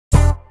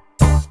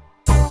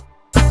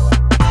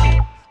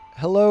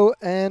Hello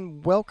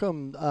and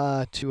welcome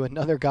to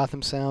another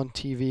Gotham Sound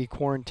TV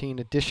Quarantine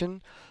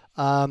Edition.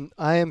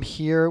 I am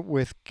here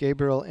with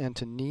Gabriel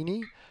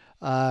Antonini.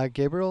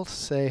 Gabriel,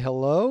 say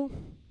hello.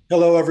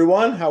 Hello,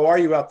 everyone. How are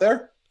you out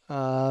there?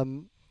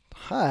 Um,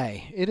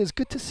 Hi, it is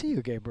good to see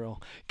you,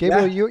 Gabriel.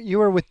 Gabriel, Yeah.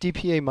 you are with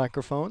DPA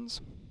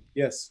Microphones,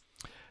 Yes.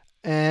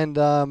 and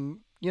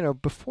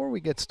before we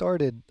get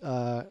started,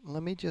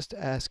 let me just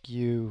ask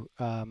you,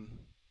 how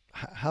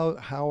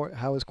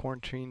is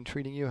quarantine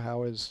treating you?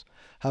 How is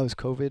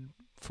COVID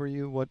for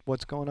you?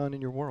 What's going on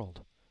in your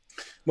world?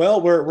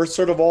 Well, we're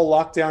sort of all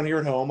locked down here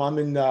at home. I'm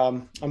in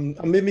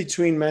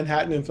between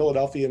Manhattan and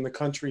Philadelphia in the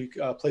country,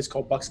 place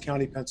called Bucks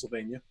County,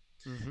 Pennsylvania.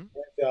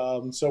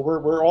 Hmm. So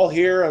we're all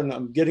here, and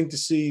I'm getting to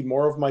see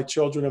more of my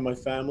children and my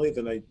family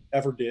than I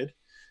ever did,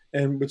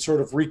 and we're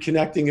sort of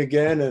reconnecting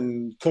again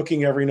and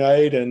cooking every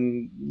night,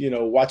 and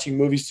watching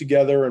movies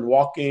together and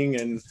walking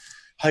and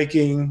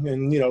hiking,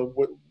 and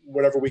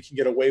whatever we can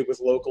get away with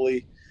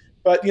locally.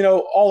 But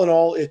all in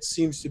all, it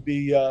seems to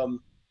be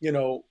you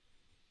know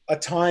a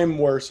time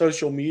where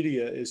social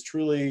media is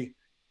truly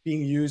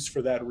being used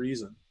for that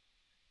reason,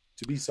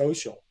 to be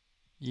social.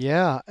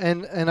 Yeah,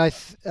 and I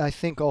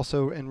think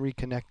also in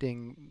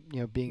reconnecting,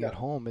 being Yeah. at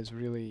home is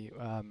really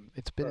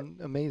it's Right. been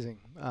amazing.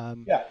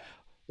 Yeah.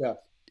 Yeah.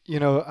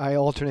 I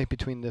alternate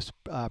between this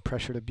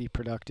pressure to be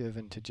productive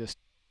and to just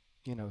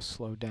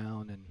slow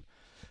down, and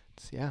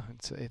it's yeah,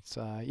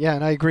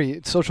 and I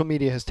agree. Social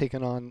media has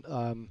taken on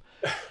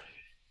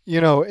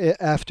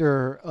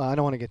after I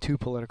don't want to get too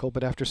political,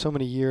 but after so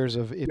many years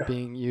of it Yeah.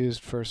 being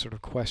used for sort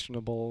of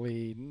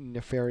questionably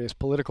nefarious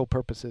political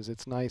purposes,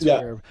 it's nice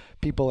Yeah. where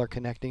people are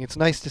connecting. It's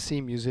nice to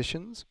see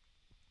musicians.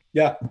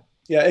 Yeah.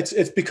 Yeah.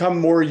 It's become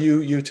more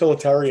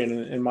utilitarian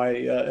in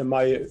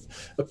my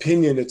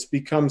opinion. It's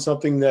become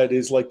something that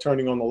is like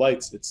turning on the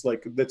lights. It's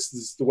like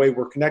that's the way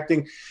we're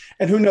connecting,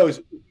 and who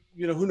knows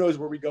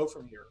where we go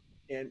from here,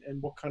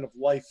 and what kind of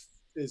life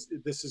is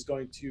this is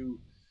going to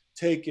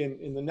take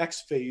in the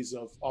next phase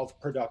of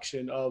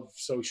production of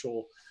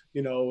social.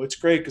 It's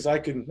great because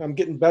I'm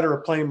getting better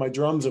at playing my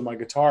drums and my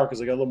guitar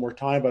because I got a little more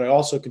time, but I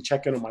also can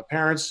check in on my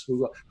parents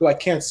who I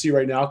can't see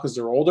right now because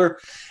they're older.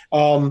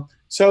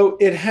 So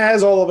it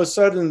has all of a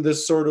sudden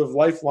this sort of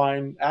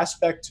lifeline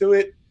aspect to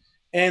it,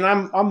 and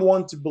I'm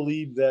one to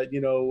believe that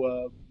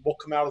we'll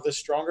come out of this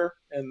stronger,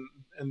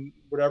 and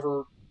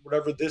whatever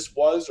this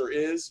was or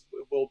is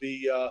will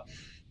be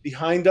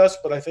behind us.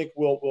 But I think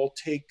we'll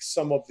take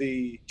some of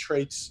the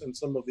traits and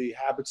some of the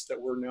habits that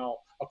we're now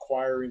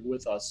acquiring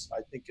with us.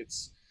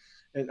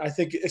 And I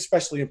think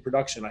especially in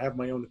production, I have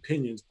my own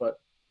opinions,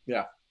 but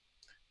yeah.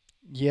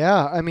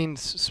 Yeah, I mean,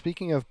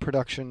 speaking of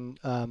production,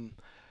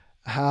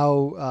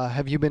 how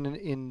have you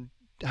been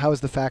how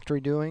is the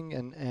factory doing,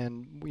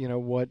 and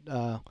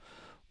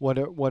what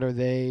are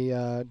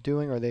they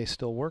doing? Are they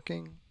still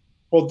working?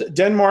 Well,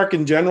 Denmark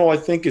in general, I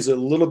think, is a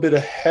little bit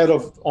ahead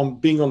of on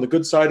being on the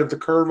good side of the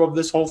curve of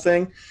this whole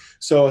thing.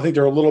 So I think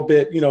they're a little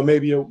bit,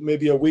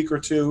 maybe a week or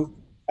two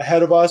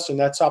ahead of us, and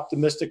that's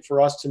optimistic for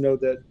us to know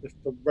that if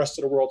the rest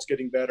of the world's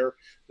getting better,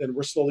 then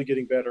we're slowly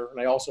getting better. And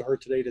I also heard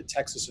today that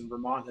Texas and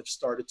Vermont have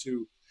started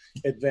to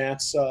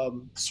advance,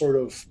 sort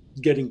of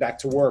getting back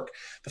to work.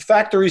 The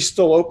factory's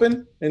still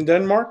open in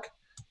Denmark.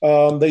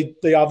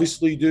 They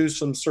obviously do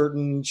some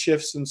certain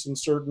shifts and some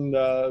certain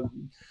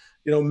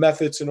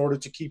methods in order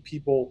to keep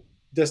people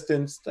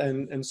distanced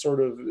and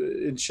sort of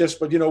in shifts.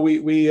 But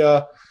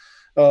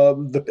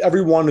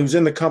everyone who's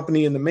in the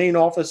company in the main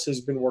office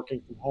has been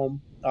working from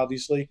home,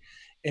 obviously.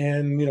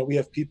 And we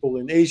have people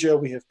in Asia,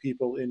 we have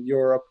people in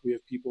Europe, we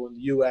have people in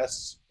the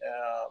U.S.,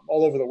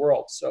 all over the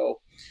world.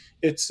 So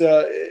it's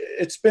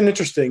been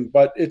interesting,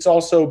 but it's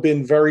also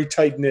been very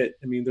tight knit.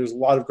 I mean, there's a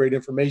lot of great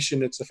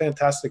information. It's a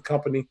fantastic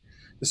company.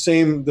 The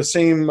same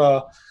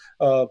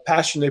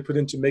passion they put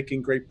into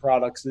making great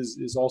products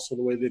is also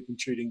the way they've been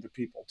treating the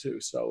people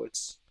too. So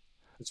it's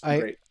been I,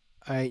 great.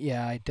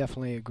 yeah, I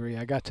definitely agree.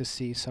 I got to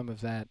see some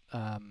of that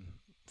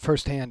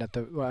firsthand at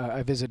the.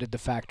 I visited the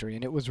factory,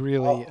 and Oh, it was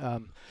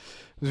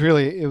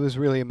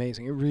really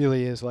amazing. It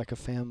really is like a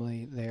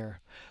family there.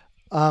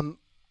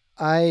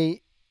 I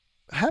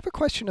have a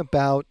question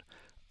about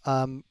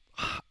um,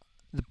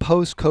 the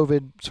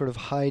post-COVID sort of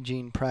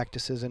hygiene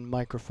practices and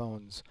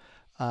microphones.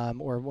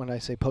 Or when I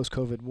say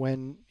post-COVID,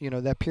 when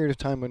that period of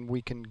time when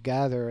we can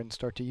gather and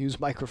start to use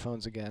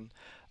microphones again.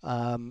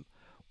 Um,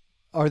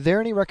 are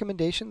there any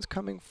recommendations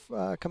coming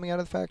out of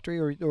the factory,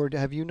 or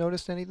have you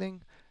noticed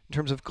anything in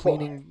terms of well,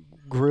 cleaning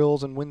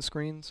grills and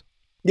windscreens?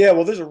 yeah.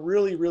 Well, there's a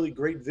really, really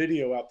great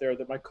video out there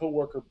that my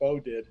coworker Bo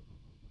did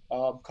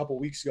a couple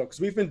of weeks ago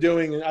because we've been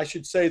doing, and I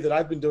should say that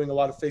I've been doing a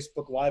lot of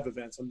Facebook Live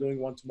events. I'm doing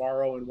one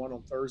tomorrow and one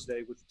on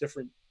Thursday with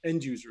different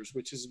end users,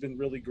 which has been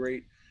really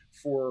great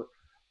for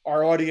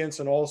our audience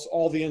and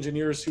all the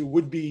engineers who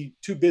would be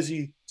too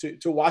busy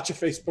to watch a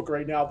Facebook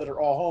right now that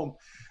are all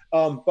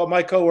home. But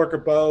my coworker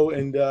Bo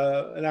and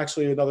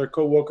actually another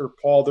coworker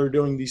Paul, they're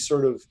doing these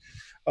sort of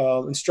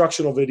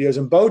instructional videos.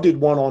 And Bo did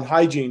one on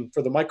hygiene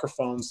for the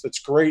microphones that's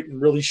great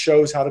and really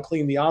shows how to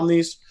clean the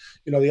Omnis.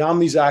 The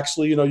Omnis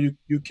actually,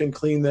 you can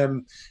clean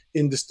them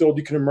in distilled,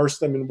 you can immerse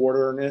them in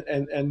water,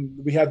 and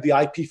we have the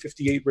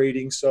IP58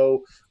 rating,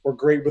 so we're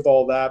great with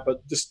all that.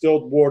 But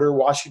distilled water,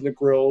 washing the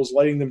grills,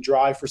 letting them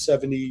dry for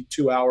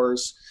 72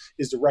 hours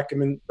is the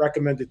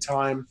recommended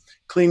time.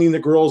 Cleaning the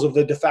grills of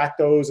the de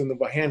factos and the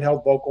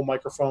handheld vocal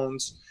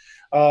microphones.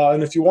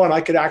 And if you want,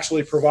 I could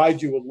actually provide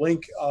you a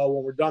link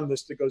when we're done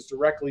this that goes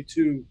directly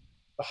to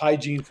the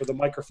hygiene for the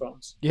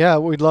microphones. Yeah,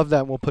 we'd love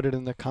that. We'll put it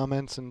in the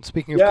comments. And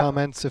speaking of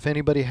comments, if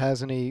anybody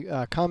has any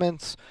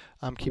comments,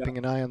 I'm keeping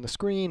an eye on the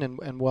screen,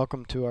 and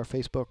welcome to our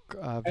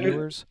Facebook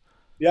viewers.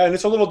 And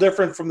it's a little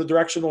different from the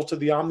directional to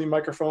the Omni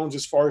microphones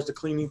as far as the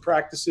cleaning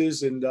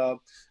practices. And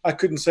I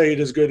couldn't say it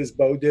as good as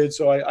Bo did.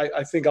 So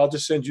I think I'll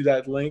just send you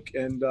that link.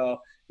 And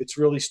it's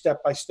really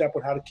step-by-step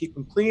on how to keep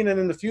them clean, and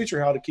in the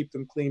future, how to keep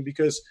them clean.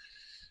 Because,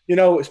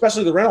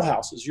 especially the rental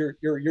houses, you're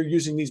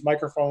using these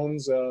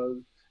microphones,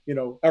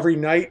 every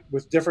night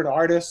with different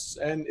artists,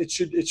 and it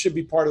should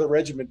be part of the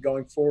regimen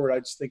going forward. I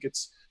just think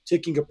it's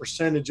taking a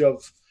percentage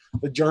of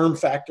the germ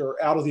factor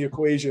out of the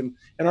equation.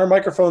 And our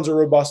microphones are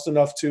robust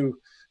enough to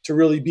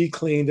really be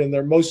cleaned, and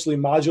they're mostly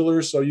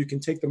modular, so you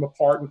can take them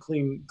apart and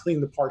clean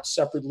the parts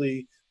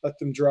separately, let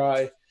them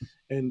dry,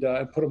 and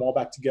put them all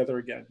back together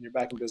again. You're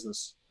back in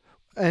business.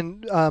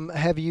 And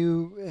have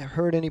you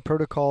heard any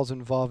protocols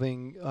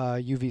involving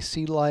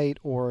UVC light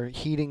or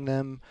heating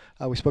them?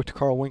 We spoke to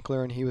Carl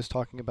Winkler, and he was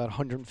talking about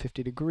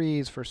 150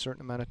 degrees for a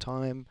certain amount of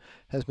time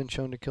has been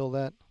shown to kill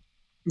that.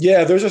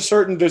 Yeah,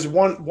 there's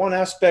one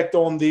aspect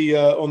on the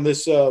on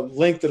this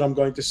link that I'm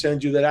going to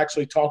send you that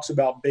actually talks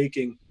about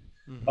baking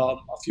a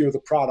few of the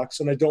products,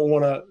 and I don't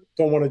want to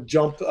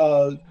jump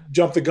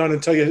the gun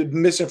and tell you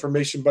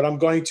misinformation, but I'm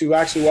going to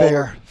actually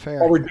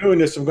while we're doing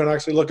this, I'm going to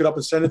actually look it up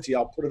and send it to you.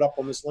 I'll put it up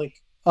on this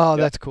link. Oh,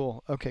 that's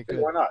cool. Okay, good.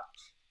 Why not?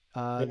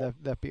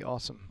 That'd be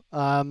awesome.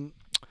 I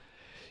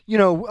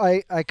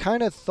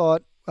kind of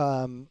thought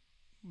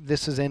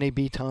this is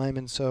NAB time,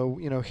 and so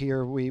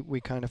here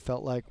we kind of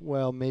felt like,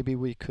 well, maybe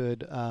we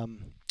could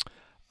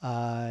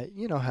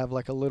have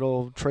like a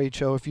little trade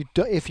show.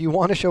 If you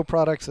want to show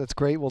products, that's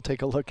great. We'll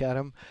take a look at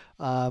them.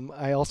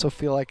 I also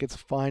feel like it's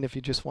fine if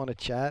you just want to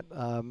chat.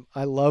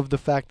 I love the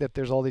fact that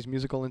there's all these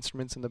musical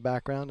instruments in the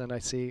background, and I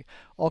see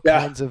all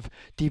kinds of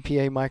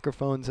DPA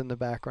microphones in the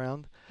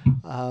background.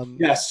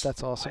 Yes,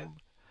 that's awesome.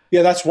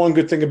 Yeah, that's one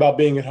good thing about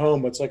being at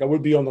home. It's like I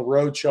would be on the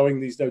road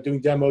showing these,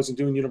 doing demos and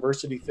doing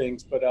university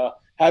things, but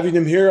having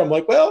them here, I'm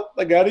like, well,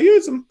 I got to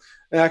use them.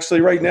 And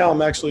actually, right now,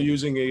 I'm actually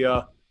using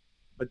a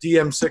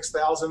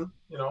DM6000,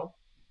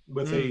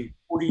 with a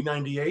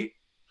 4098.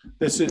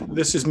 This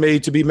is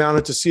made to be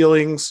mounted to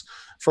ceilings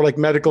for like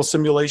medical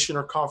simulation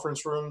or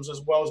conference rooms, as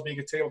well as being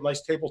a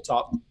nice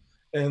tabletop.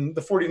 And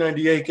the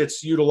 4098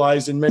 gets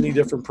utilized in many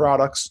different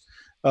products.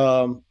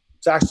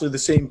 It's actually the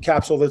same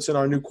capsule that's in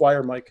our new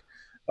choir mic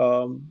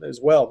as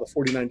well, the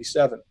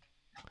 4097.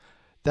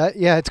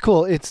 It's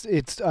cool.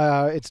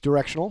 It's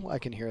directional. I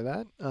can hear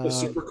that. The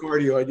super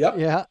cardioid, yep.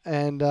 Yeah,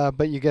 and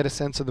but you get a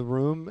sense of the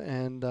room,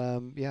 and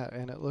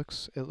and it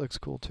looks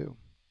cool too.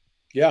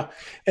 Yeah,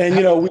 and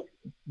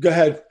go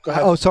ahead.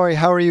 Oh, sorry.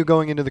 How are you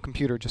going into the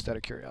computer? Just out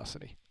of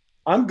curiosity.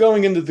 I'm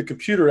going into the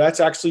computer. That's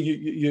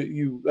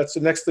actually that's the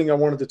next thing I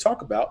wanted to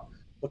talk about.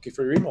 Looking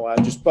for your email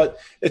address, but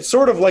it's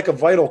sort of like a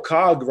vital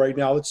cog right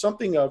now. It's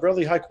a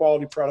really high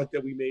quality product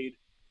that we made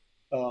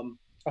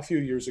a few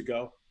years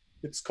ago.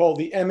 It's called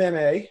the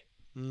MMA-A,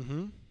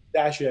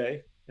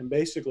 and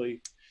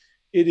basically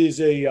it is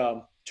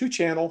a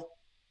 2-channel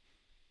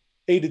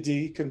A to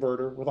D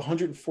converter with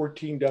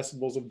 114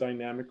 decibels of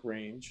dynamic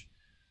range.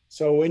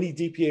 So any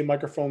DPA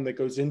microphone that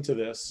goes into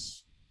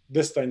this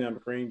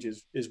dynamic range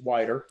is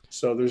wider.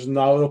 So there's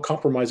no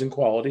compromise in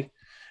quality,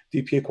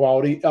 DPA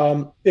quality.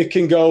 It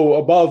can go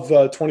above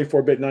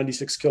 24-bit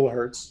 96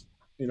 kilohertz.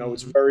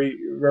 It's very,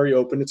 very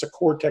open. It's a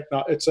core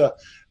it's a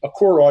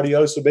core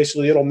audio. So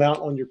basically it'll mount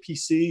on your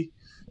PC,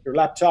 your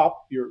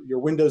laptop, your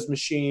Windows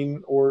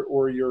machine,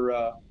 or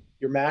your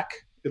Mac.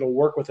 It'll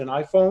work with an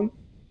iPhone.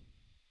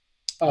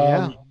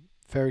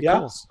 Very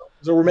cool.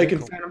 So we're making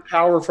phantom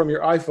power from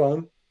your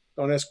iPhone.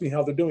 Don't ask me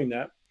how they're doing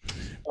that.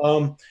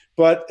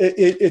 But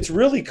it's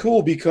really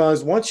cool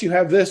because once you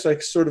have this, I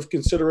sort of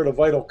consider it a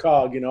vital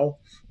cog.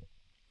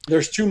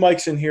 There's 2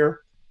 mics in here.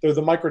 They're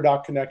the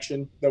microdock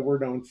connection that we're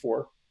known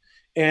for.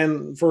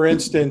 And for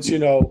instance,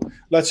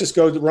 let's just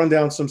go run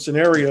down some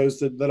scenarios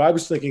that I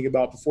was thinking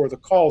about before the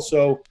call.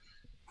 So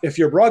if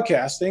you're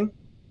broadcasting,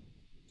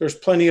 there's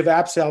plenty of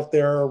apps out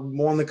there.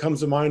 One that comes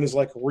to mind is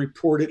like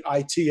Reported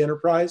IT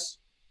Enterprise,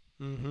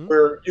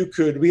 where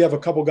we have a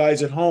couple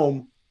guys at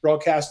home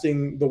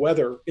broadcasting the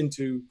weather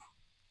into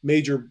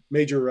major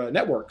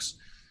networks,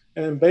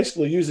 and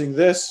basically using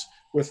this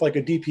with like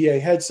a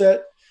DPA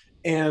headset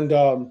and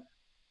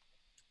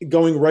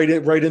going right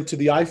into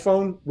the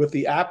iPhone with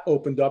the app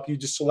opened up. You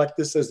just select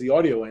this as the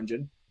audio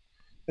engine,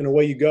 and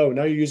away you go.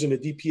 Now you're using a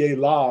DPA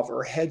lav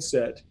or a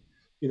headset,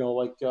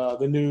 like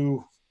the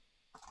new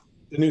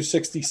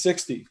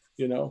 6060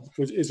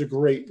 which is a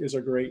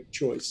great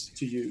choice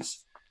to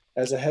use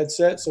as a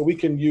headset. So we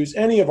can use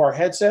any of our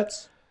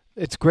headsets.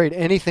 It's great.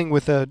 Anything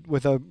with a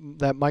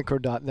that micro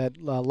dot,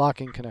 that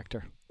locking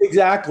connector.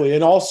 Exactly.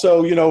 And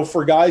also,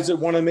 for guys that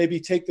want to maybe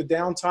take the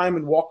downtime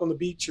and walk on the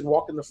beach and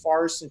walk in the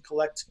forest and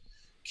collect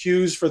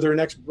cues for their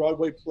next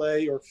Broadway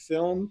play or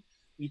film,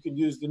 you can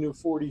use the new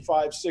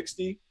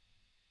 4560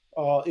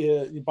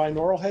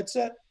 binaural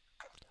headset.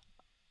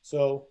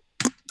 So,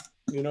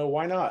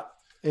 why not?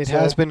 It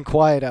has been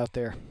quiet out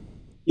there.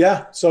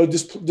 Yeah. So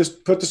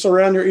just put this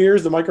around your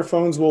ears. The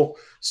microphones will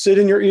sit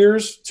in your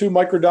ears, 2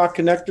 micro dot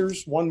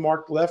connectors, one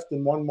marked left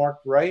and one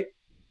marked right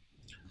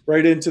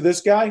into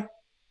this guy,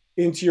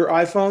 into your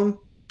iPhone,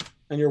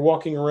 and you're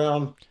walking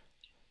around.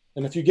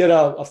 And if you get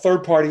a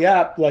third-party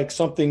app, like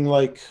something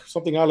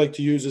I like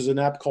to use is an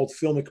app called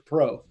Filmic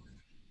Pro,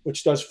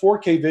 which does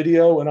 4K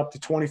video and up to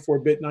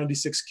 24-bit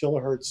 96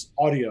 kilohertz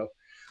audio.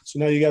 So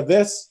now you got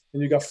this,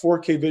 and you got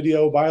 4K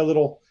video. Buy a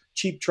little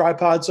cheap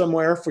tripod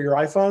somewhere for your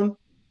iPhone,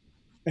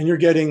 and you're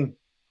getting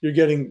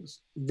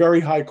very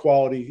high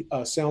quality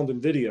sound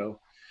and video,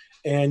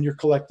 and you're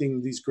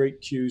collecting these great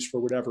cues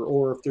for whatever.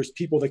 Or if there's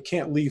people that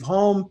can't leave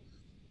home,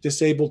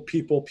 disabled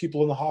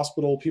people in the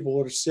hospital, people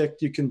that are sick,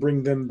 you can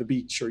bring them the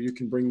beach, or you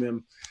can bring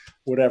them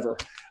whatever.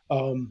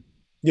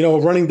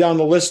 Running down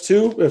the list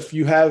too, if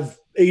you have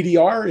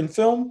ADR in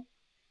film,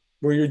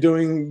 where you're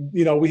doing,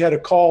 we had a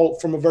call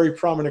from a very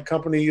prominent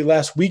company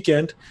last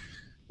weekend.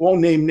 Won't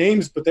name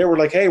names, but they were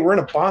like, "Hey, we're in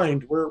a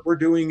bind. We're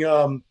doing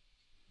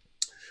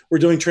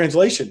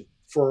translation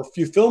for a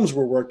few films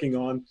we're working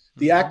on.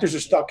 The actors are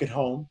stuck at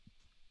home.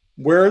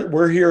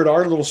 We're here at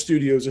our little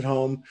studios at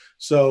home.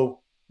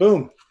 So,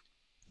 boom,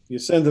 you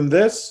send them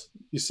this.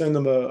 You send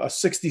them a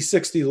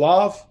 6060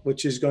 Lav,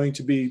 which is going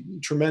to be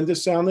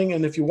tremendous sounding.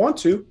 And if you want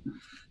to,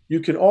 you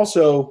can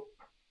also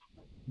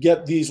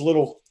get these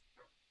little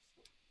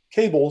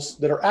cables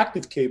that are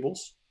active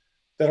cables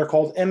that are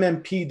called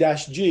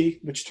MMP-G,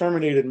 which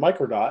terminated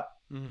microdot.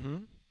 Mm-hmm.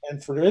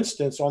 And for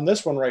instance, on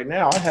this one right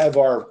now, I have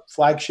our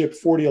flagship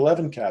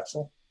 4011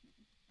 capsule.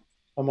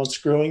 I'm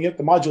unscrewing it.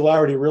 The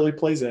modularity really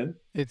plays in.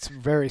 It's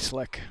very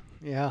slick.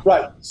 Yeah.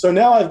 Right. So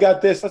now I've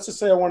got this. Let's just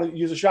say I want to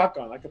use a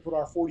shotgun. I could put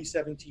our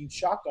 4017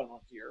 shotgun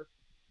on here,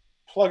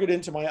 plug it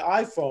into my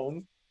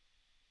iPhone,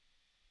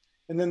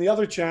 and then the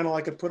other channel,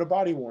 I could put a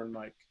body-worn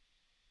mic.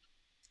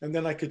 And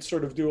then I could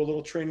sort of do a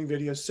little training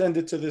video, send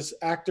it to this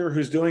actor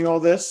who's doing all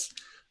this,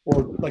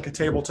 or like a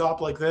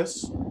tabletop like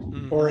this,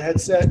 or a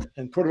headset,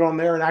 and put it on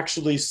there and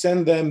actually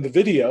send them the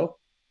video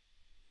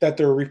that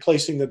they're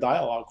replacing the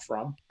dialogue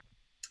from.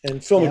 And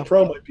Filmic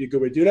Pro might be a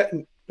good way to do that.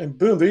 And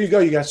boom, there you go.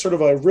 You got sort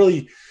of a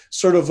really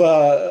sort of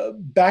a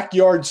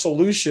backyard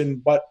solution,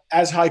 but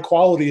as high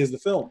quality as the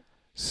film.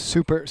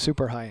 Super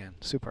high end.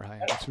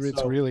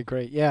 It's really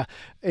great. Yeah,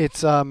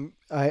 it's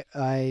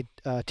I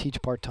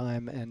teach part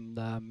time,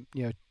 and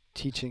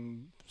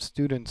teaching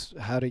students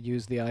how to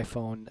use the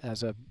iPhone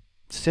as a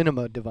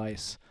cinema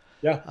device.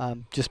 Yeah.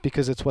 Just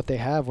because it's what they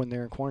have when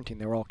they're in quarantine.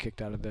 They were all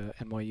kicked out of the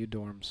NYU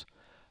dorms.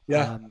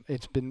 Yeah.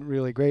 It's been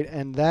really great,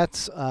 and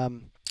that's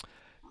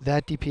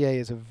that DPA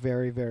is a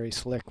very, very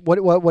slick. What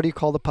do you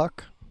call the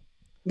puck?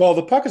 Well,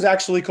 the puck is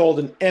actually called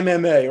an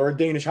MMA, or a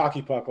Danish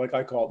hockey puck, like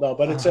I call it. No,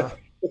 but it's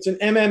an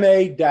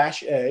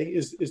MMA-A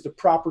is the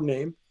proper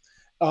name.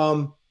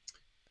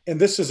 And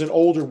this is an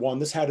older one.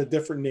 This had a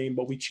different name,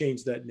 but we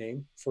changed that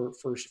name for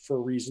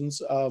reasons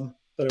that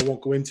I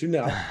won't go into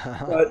now.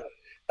 But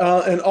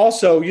and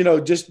also,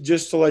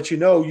 just to let you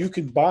know, you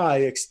can buy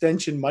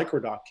extension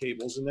microdot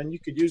cables, and then you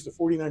could use the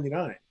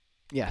 4099.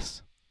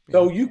 Yes.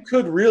 So you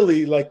could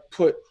really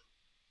put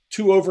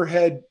 2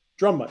 overhead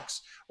drum mics,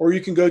 or you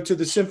can go to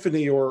the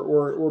symphony,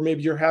 or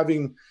maybe you're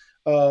having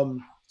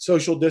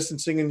social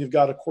distancing and you've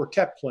got a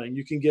quartet playing.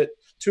 You can get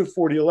 2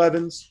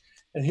 4011s.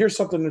 And here's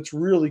something that's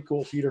really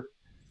cool, Peter.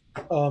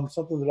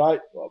 Something that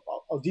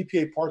a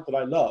DPA part that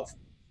I love,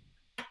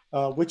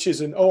 which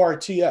is an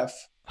ORTF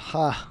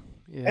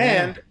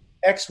and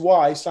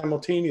XY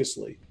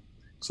simultaneously.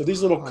 So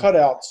these little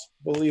cutouts,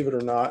 believe it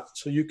or not,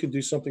 so you can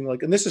do something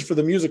like, and this is for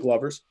the music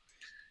lovers.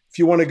 If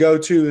you want to go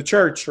to the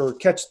church or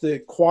catch the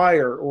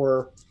choir,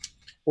 or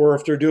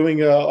if they're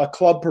doing a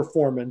club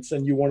performance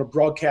and you want to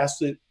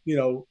broadcast it,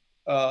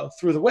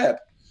 through the web,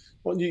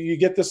 well, you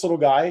get this little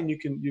guy, and you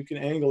can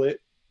angle it,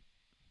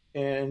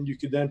 and you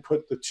could then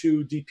put the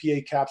 2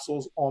 DPA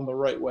capsules on the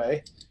right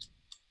way,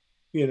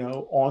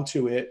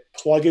 onto it,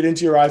 plug it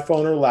into your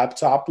iPhone or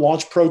laptop,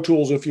 launch Pro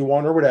Tools if you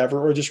want, or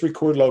whatever, or just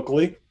record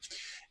locally.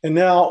 And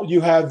now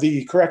you have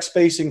the correct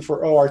spacing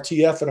for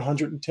ORTF at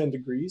 110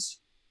 degrees.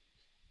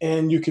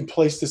 And you can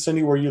place this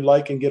anywhere you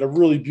like and get a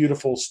really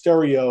beautiful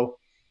stereo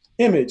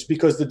image,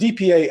 because the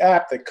DPA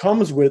app that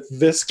comes with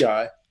this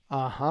guy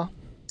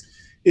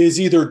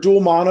is either dual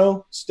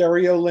mono,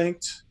 stereo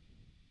linked,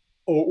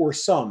 or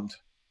summed.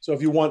 So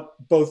if you want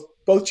both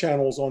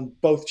channels on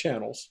both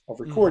channels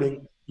of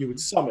recording, you would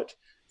sum it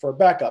for a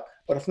backup.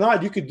 But if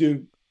not, you could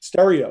do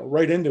stereo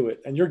right into it,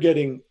 and you're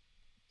getting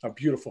a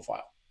beautiful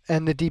file.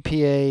 And the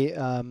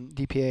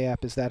DPA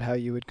app, is that how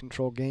you would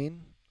control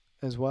gain?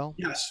 as well?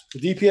 Yes, the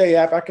DPA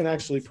app, I can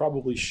actually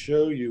probably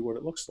show you what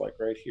it looks like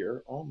right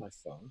here on my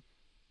phone.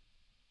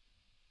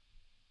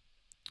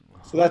 So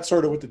Uh-huh. that's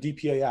sort of what the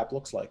DPA app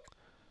looks like.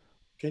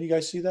 Can you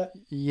guys see that?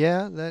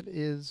 Yeah, that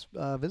is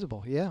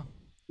visible. Yeah.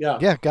 Yeah.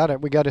 Yeah, got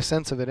it. We got a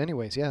sense of it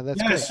anyways. Yeah, that's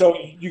Yeah, great. so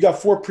you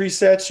got four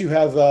presets. You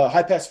have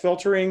high pass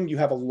filtering. You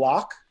have a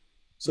lock.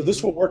 So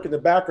this Hmm. will work in the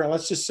background.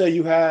 Let's just say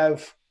you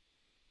have,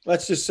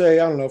 let's just say,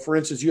 I don't know, for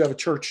instance, you have a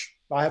church.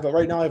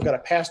 Right now I've got a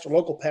pastor,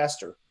 local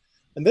pastor.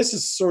 And this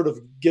is sort of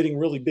getting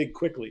really big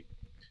quickly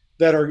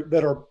that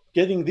are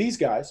getting these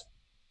guys,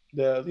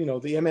 the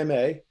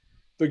MMA,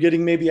 they're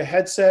getting maybe a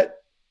headset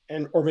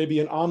and or maybe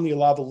an Omni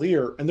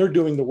lavalier, and they're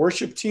doing the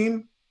worship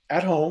team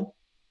at home.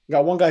 We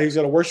got one guy who's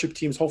got a worship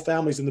team, his whole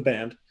family's in the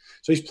band.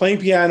 So he's playing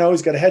piano,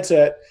 he's got a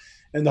headset,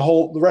 and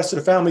the rest of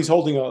the family's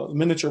holding a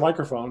miniature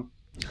microphone,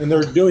 and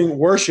they're doing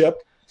worship.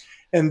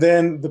 And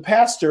then the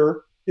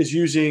pastor is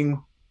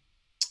using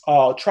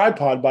a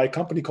tripod by a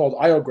company called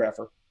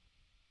Iographer.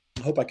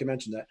 I hope I can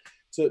mention that.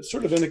 It's a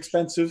sort of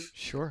inexpensive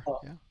Sure.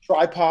 Yeah.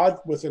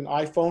 tripod with an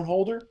iPhone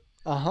holder.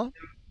 Uh huh.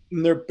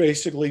 And they're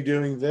basically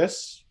doing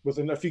this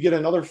if you get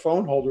another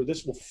phone holder,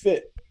 this will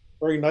fit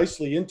very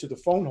nicely into the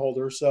phone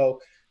holder. So,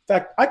 in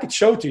fact, I could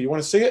show it to you. You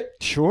want to see it?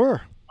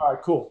 Sure. All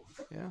right, cool.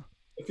 Yeah.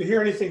 If you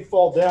hear anything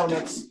fall down,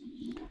 that's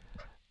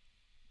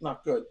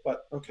not good,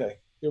 but okay,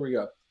 here we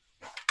go.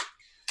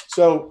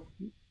 So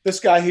this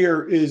guy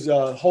here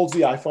holds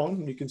the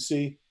iPhone. You can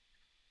see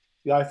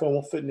the iPhone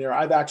will fit in there.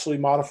 I've actually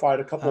modified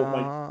a couple of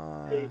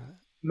my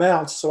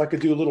mounts so I could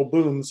do little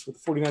booms with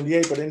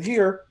 4098, but in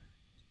here,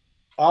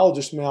 I'll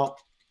just mount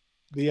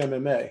the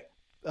MMA.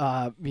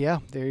 Yeah,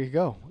 there you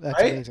go. That's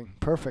right? amazing.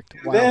 Perfect.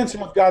 Wow. Then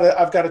so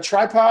I've got a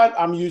tripod.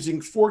 I'm using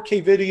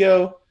 4K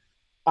video.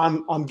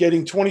 I'm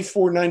getting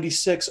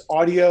 2496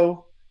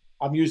 audio.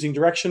 I'm using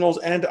directionals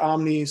and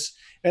omnis.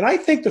 And I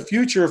think the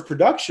future of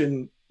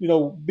production,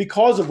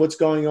 because of what's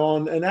going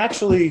on, and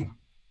actually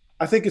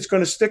I think it's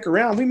going to stick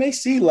around. We may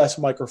see less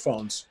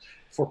microphones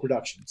for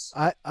productions.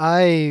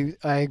 I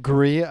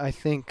agree. I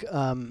think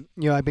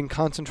I've been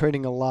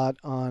concentrating a lot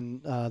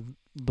on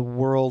the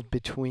world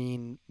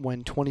between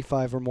when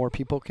 25 or more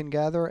people can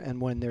gather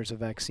and when there's a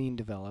vaccine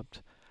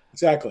developed.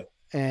 Exactly.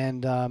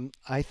 And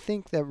I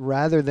think that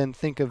rather than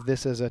think of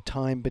this as a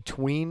time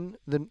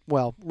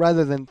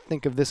rather than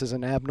think of this as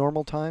an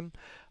abnormal time,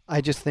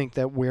 I just think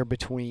that we're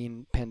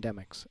between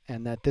pandemics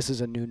and that this is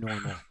a new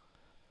normal.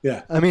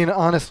 Yeah. I mean,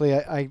 honestly,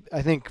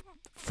 I think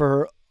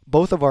for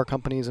both of our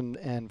companies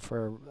and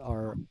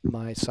for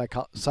my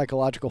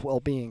psychological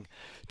well-being,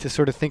 to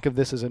sort of think of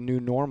this as a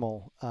new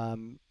normal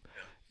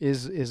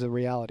is a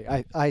reality.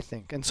 I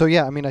think, and so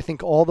yeah, I mean, I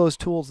think all those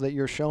tools that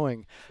you're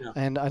showing, Yeah.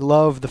 and I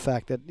love the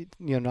fact that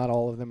not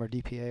all of them are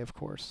DPA, of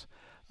course.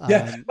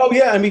 Yeah. Oh,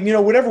 yeah. I mean,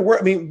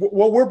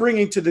 what we're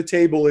bringing to the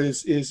table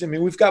is,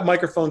 we've got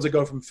microphones that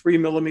go from 3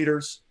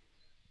 millimeters,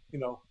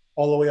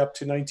 all the way up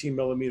to 19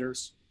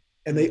 millimeters,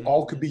 and they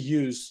all could be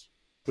used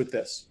with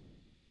this.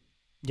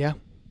 Yeah.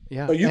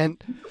 Yeah. So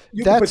and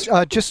that's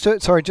just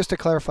to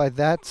clarify,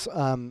 that's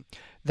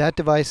that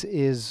device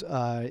is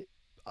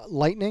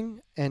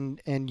Lightning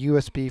and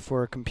USB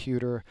for a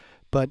computer,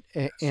 but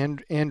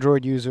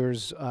Android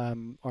users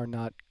are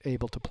not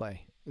able to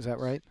play. Is that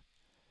right?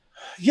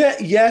 Yeah,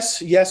 yes.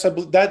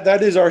 That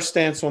is our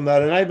stance on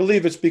that, and I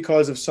believe it's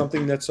because of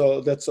something that's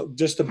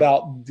just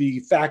about the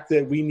fact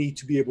that we need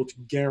to be able to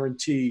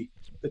guarantee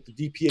that the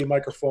DPA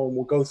microphone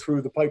will go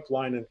through the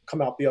pipeline and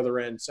come out the other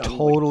end.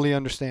 Totally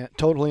understand.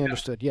 Totally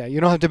understood. Yeah, you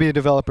don't have to be a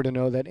developer to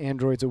know that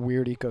Android's a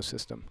weird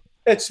ecosystem.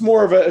 It's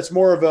more of a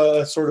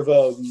sort of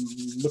a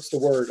what's the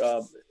word?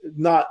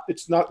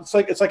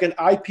 It's like an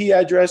IP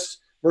address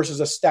versus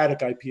a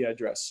static IP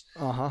address.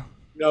 Uh-huh.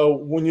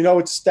 When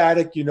it's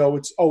static,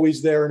 it's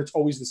always there and it's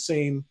always the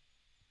same.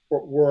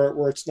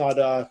 Where it's not,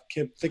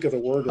 can't think of the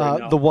word right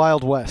now. The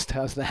Wild West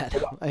has that.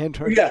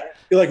 Android. Yeah,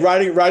 you're like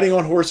riding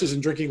on horses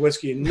and drinking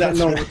whiskey and not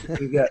knowing what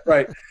to get,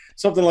 right?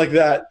 Something like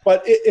that.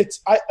 But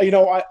I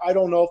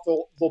don't know if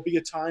there'll be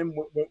a time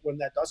when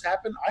that does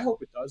happen. I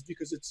hope it does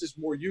because it's just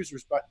more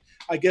users. But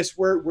I guess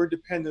we're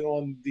dependent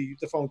on the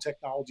phone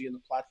technology and the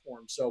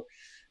platform. So,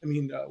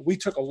 we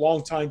took a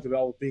long time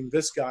developing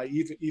this guy,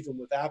 even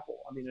with Apple.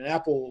 And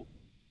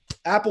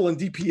Apple and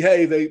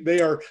DPA,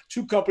 they are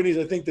two companies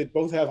I think that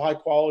both have high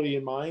quality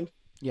in mind.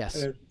 Yes.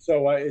 And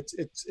so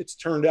it's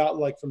turned out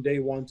like from day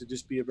one to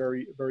just be a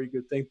very, very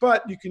good thing.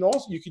 But you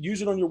could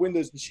use it on your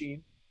Windows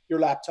machine, your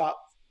laptop.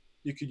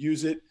 You could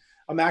use it.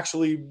 I'm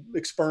actually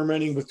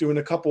experimenting with doing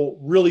a couple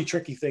really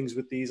tricky things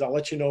with these. I'll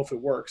let you know if it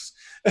works.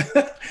 And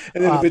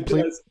then if it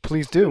does,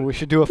 please do. We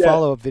should do a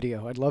follow-up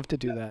video. I'd love to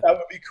do that. That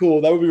would be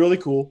cool. That would be really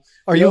cool.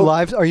 Are you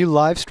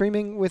live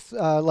streaming with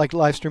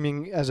live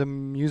streaming as a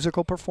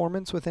musical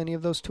performance with any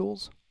of those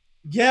tools?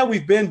 Yeah,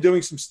 we've been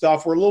doing some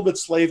stuff. We're a little bit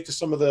slave to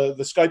some of the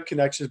Skype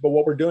connections, but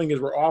what we're doing is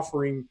we're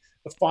offering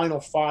the final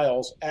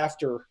files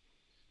after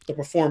the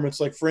performance.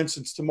 Like for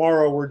instance,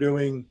 tomorrow we're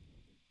doing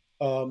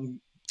a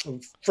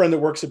friend that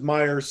works at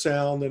Myers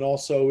Sound and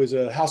also is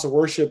a house of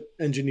worship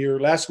engineer.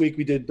 Last week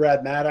we did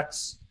Brad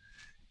Maddox,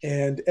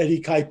 and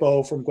Eddie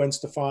Kaipo from Gwen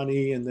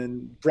Stefani, and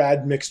then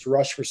Brad mixed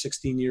Rush for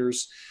 16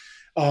 years.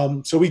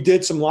 So we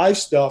did some live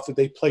stuff that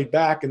they played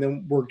back, and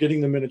then we're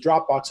getting them in a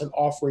Dropbox and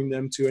offering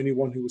them to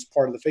anyone who was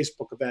part of the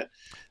Facebook event.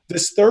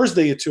 This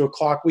Thursday at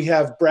 2:00, we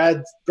have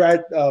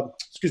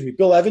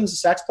Bill Evans, the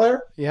sax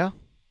player, Yeah.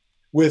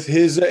 with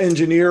his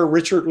engineer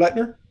Richard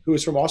Lettner, who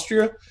is from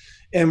Austria,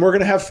 and we're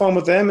going to have fun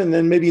with them. And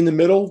then maybe in the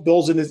middle,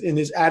 Bill's in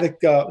his attic,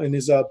 in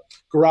his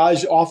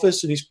garage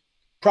office, and he's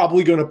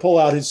probably going to pull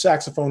out his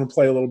saxophone and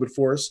play a little bit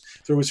for us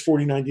through his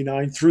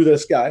 4099 through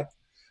this guy.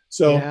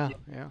 So Yeah.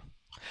 Yeah.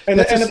 and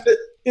if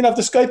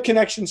the Skype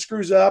connection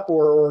screws up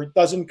or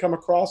doesn't come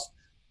across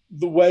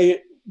the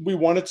way we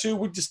want it to,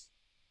 we just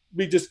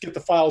get the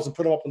files and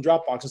put them up in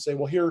Dropbox and say,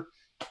 well,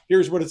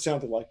 here's what it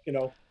sounded like, you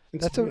know.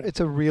 It's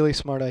a really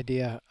smart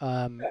idea.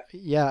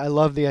 Yeah, I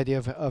love the idea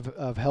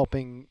of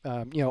helping,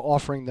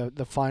 offering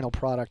the final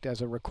product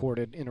as in a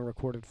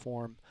recorded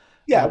form.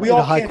 Yeah, in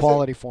a high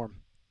quality form.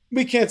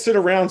 We can't sit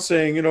around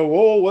saying,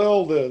 oh,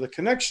 well, the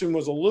connection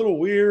was a little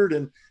weird.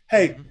 And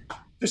hey,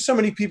 there's so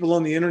many people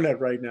on the internet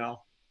right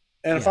now.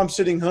 And if I'm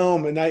sitting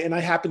home and I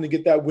happen to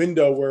get that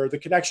window where the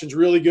connection's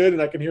really good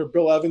and I can hear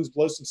Bill Evans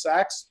blow some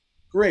sax,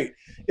 great.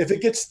 If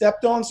it gets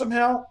stepped on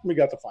somehow, we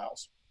got the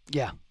files.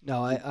 Yeah,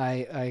 no,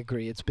 I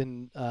agree. It's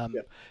been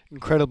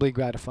incredibly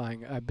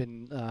gratifying. I've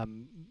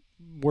been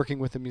working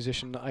with a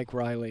musician, Ike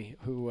Riley,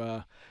 who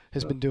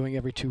has been doing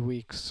every 2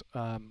 weeks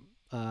a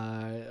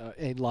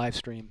live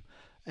stream.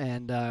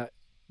 And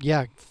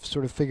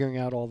sort of figuring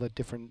out all the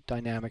different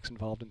dynamics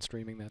involved in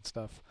streaming that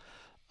stuff.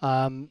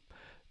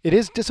 It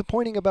is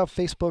disappointing about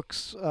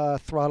Facebook's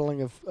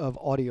throttling of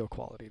audio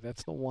quality.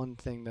 That's the one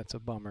thing that's a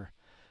bummer.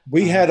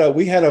 We had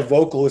a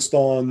vocalist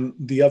on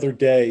the other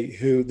day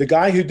the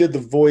guy who did the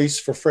voice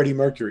for Freddie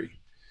Mercury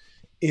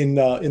in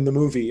the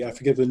movie. I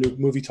forget the new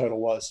movie title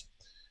was.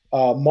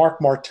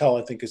 Mark Martel,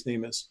 I think his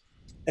name is,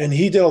 and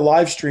he did a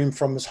live stream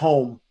from his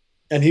home,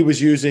 and he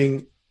was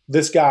using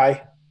this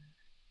guy,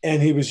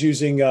 and he was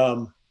using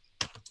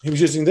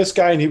this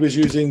guy, and he was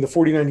using the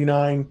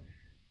 4099,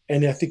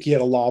 and I think he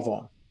had a lav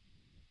on,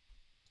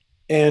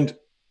 and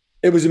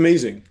it was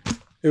amazing.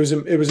 It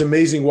was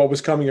amazing what was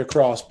coming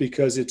across,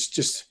 because it's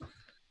just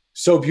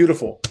so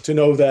beautiful to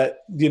know that,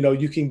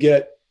 you can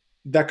get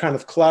that kind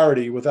of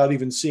clarity without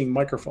even seeing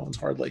microphones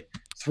hardly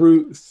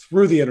through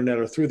the internet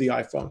or through the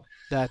iPhone.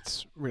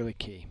 That's really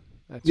key.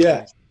 That's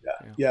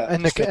yeah.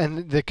 And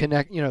the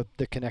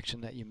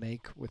connection that you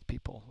make with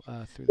people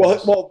through.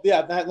 That's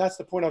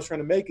the point I was trying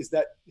to make, is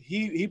that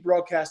he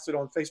broadcasted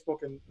on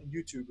Facebook and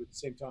YouTube at the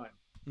same time,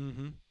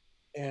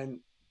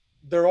 and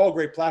they're all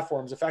great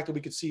platforms. The fact that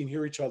we could see and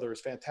hear each other is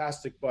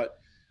fantastic,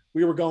 but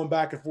we were going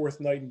back and forth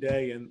night and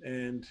day.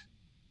 And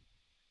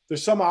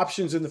there's some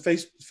options in the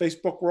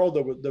Facebook world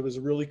that was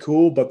really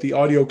cool, but the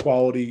audio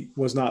quality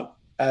was not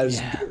as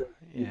good.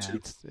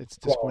 It's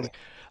disappointing.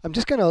 I'm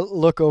just going to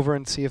look over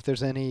and see if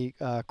there's any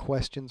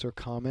questions or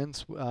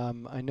comments.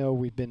 I know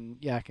we've been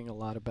yakking a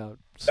lot about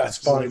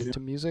stuff related to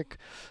music,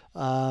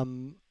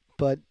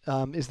 but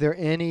is there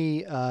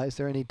any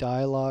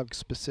dialogue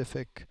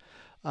specific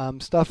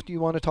stuff do you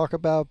want to talk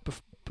about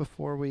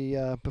before we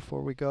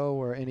go,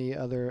 or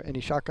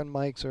any shotgun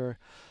mics, or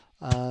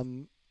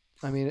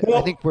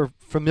I think we're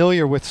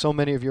familiar with so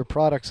many of your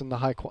products and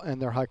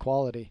their high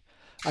quality.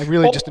 I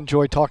really just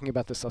enjoy talking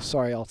about this stuff.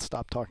 Sorry, I'll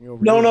stop talking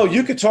over you. No,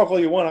 you could talk all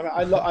you want.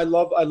 I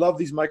love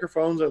these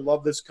microphones. I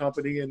love this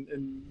company,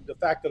 and the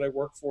fact that I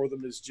work for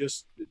them is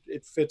just,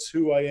 it fits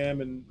who I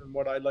am and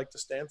what I like to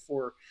stand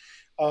for.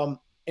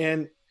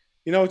 And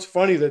it's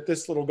funny that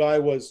this little guy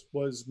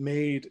was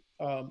made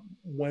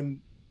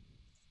when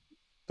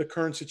the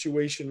current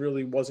situation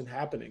really wasn't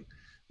happening.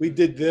 We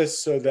did this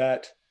so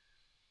that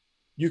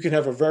you can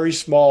have a very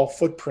small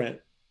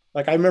footprint.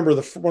 Like, I remember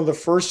one of the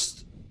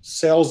first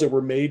sales that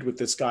were made with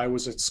this guy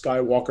was at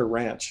Skywalker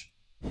Ranch.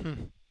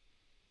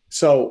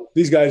 So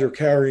these guys are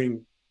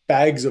carrying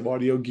bags of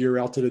audio gear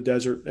out to the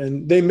desert,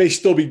 and they may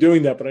still be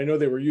doing that, but I know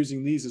they were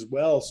using these as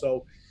well.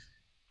 So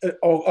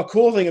a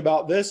cool thing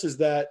about this is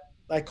that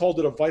I called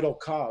it a vital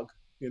cog,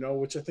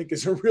 which I think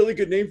is a really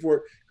good name for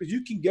it, because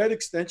you can get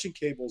extension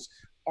cables.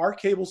 Our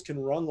cables can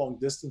run long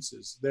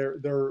distances.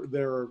 They're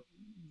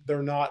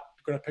not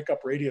going to pick up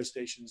radio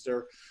stations.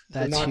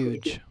 That's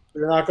huge.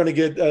 They're not going to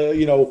get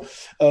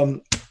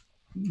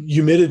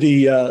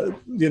humidity. They're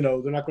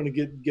not going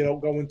to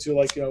go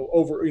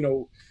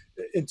into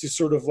into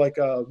sort of like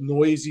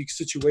noisy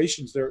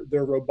situations.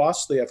 They're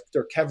robust.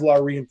 They're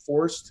Kevlar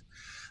reinforced.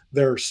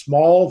 They're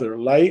small. They're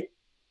light.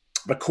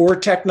 The core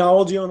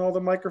technology on all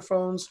the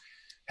microphones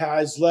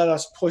has let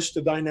us push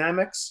the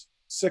dynamics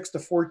 6 to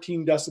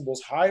 14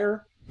 decibels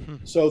higher.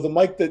 So the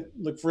mic that,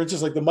 like, for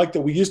instance, like the mic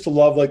that we used to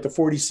love, like the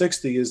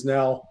 4060, is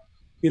now,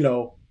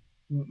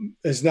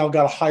 has now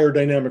got a higher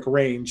dynamic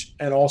range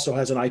and also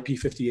has an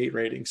IP58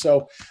 rating.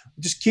 So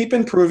just keep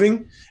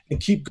improving and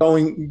keep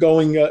going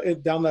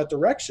down that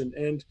direction.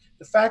 And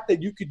the fact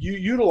that you could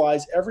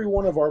utilize every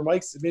one of our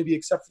mics, maybe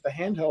except for the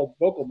handheld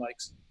vocal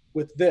mics,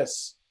 with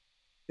this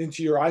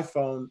into your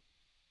iPhone,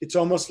 it's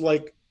almost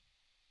like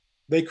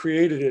they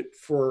created it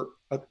for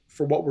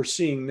for what we're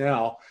seeing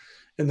now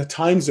and the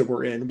times that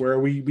we're in, where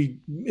we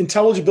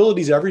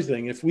intelligibility is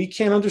everything. If we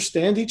can't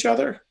understand each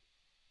other,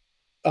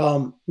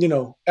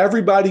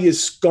 everybody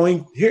is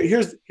going.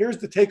 Here's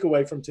the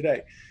takeaway from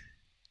today.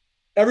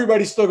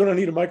 Everybody's still going to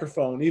need a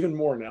microphone, even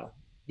more now,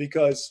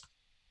 because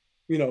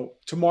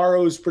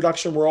tomorrow's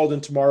production world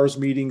and tomorrow's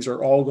meetings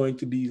are all going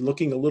to be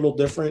looking a little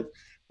different,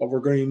 but we're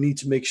going to need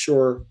to make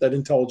sure that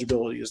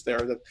intelligibility is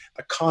there, that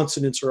the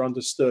consonants are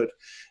understood.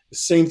 The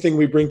same thing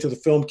we bring to the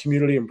film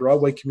community and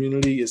Broadway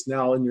community is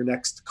now in your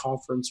next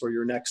conference or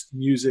your next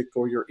music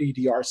or your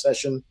ADR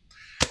session.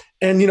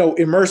 And,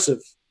 immersive,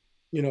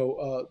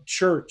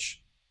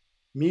 church,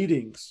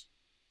 meetings,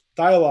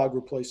 dialogue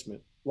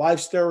replacement,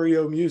 live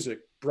stereo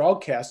music,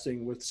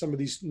 broadcasting with some of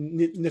these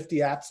nifty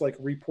apps like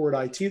Report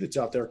IT that's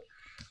out there.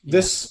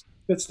 This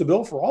fits the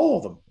bill for all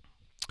of them.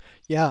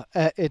 Yeah,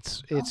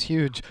 it's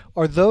huge.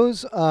 Are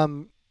those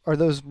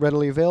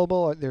readily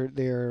available?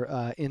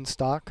 They're in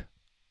stock?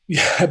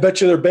 Yeah, I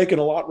bet you they're baking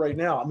a lot right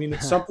now. I mean,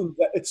 it's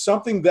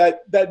something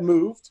that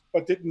moved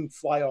but didn't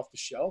fly off the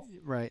shelf.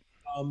 Right.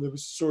 It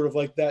was sort of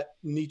like that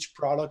niche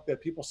product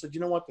that people said, you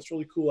know what, that's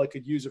really cool. I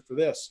could use it for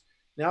this.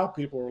 Now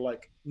people are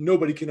like,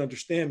 nobody can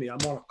understand me. I'm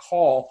on a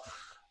call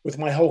with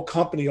my whole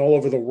company all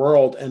over the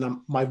world, and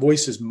my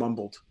voice is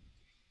mumbled.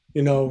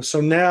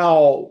 So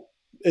now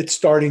it's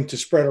starting to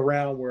spread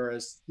around,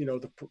 whereas,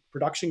 the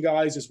production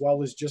guys, as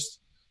well as just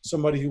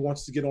somebody who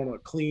wants to get on a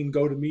clean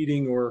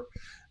GoToMeeting or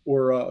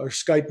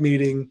Skype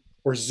meeting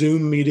or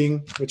Zoom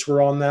meeting, which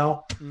we're on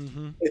now,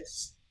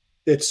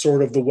 it's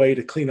sort of the way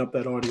to clean up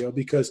that audio,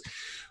 because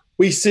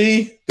we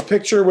see the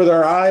picture with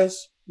our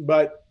eyes,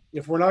 but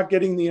if we're not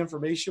getting the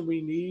information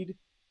we need,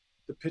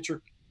 the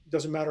picture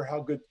doesn't matter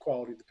how good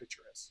quality the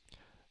picture is.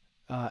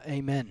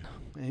 Amen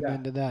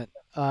to that.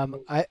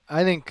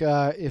 I think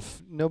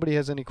if nobody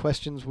has any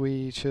questions,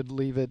 we should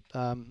leave it.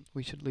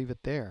 We should leave it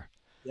there.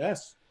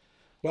 Yes.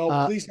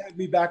 Well, please have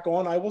me back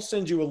on. I will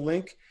send you a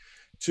link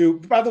to.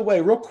 By the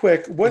way, real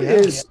quick, what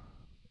is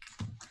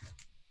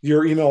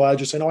your email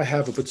address? I know I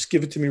have it, but just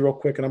give it to me real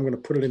quick, and I'm going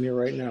to put it in here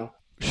right now.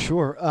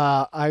 Sure.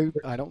 I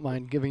don't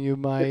mind giving you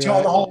my. You're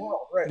telling the whole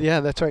world, right? Yeah,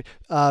 that's right.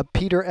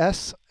 Peter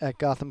S at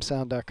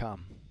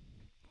gothamsound.com.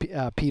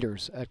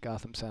 Peters at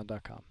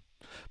gothamsound.com.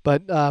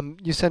 But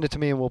you send it to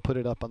me, and we'll put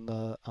it up on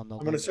the. I'm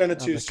going to send it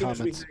to you as soon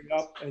as we hang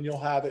up, and you'll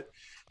have it.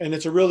 And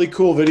it's a really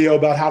cool video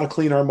about how to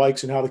clean our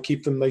mics and how to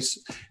keep them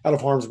nice out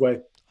of harm's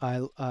way.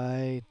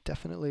 I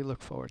definitely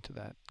look forward to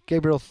that.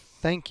 Gabriel,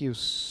 thank you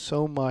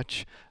so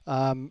much,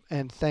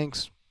 and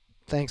thanks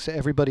to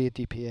everybody at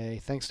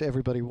DPA. Thanks to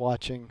everybody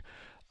watching.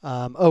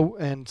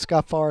 And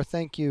Scott Farr,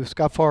 thank you.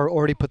 Scott Farr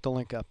already put the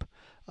link up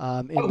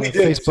in the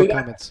Facebook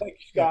comments. Thank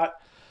you, Scott.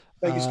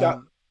 Thank you,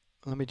 Scott.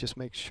 Let me just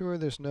make sure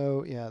there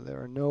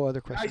are no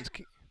other questions.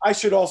 I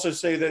should also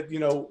say that,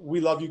 we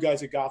love you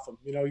guys at Gotham.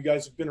 You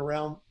guys have been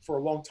around for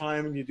a long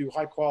time, and you do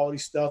high quality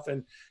stuff,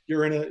 and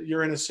you're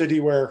in a city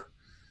where,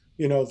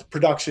 the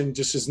production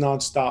just is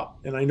nonstop.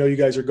 And I know you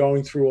guys are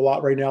going through a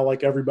lot right now,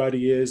 like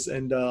everybody is,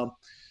 and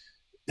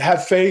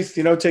have faith,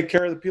 take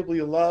care of the people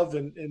you love,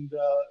 and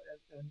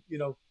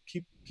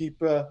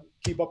keep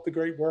up the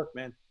great work,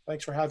 man.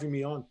 Thanks for having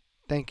me on.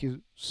 Thank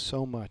you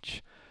so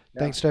much. Yeah.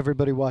 Thanks to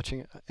everybody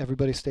watching.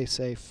 Everybody stay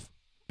safe.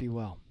 Be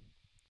well.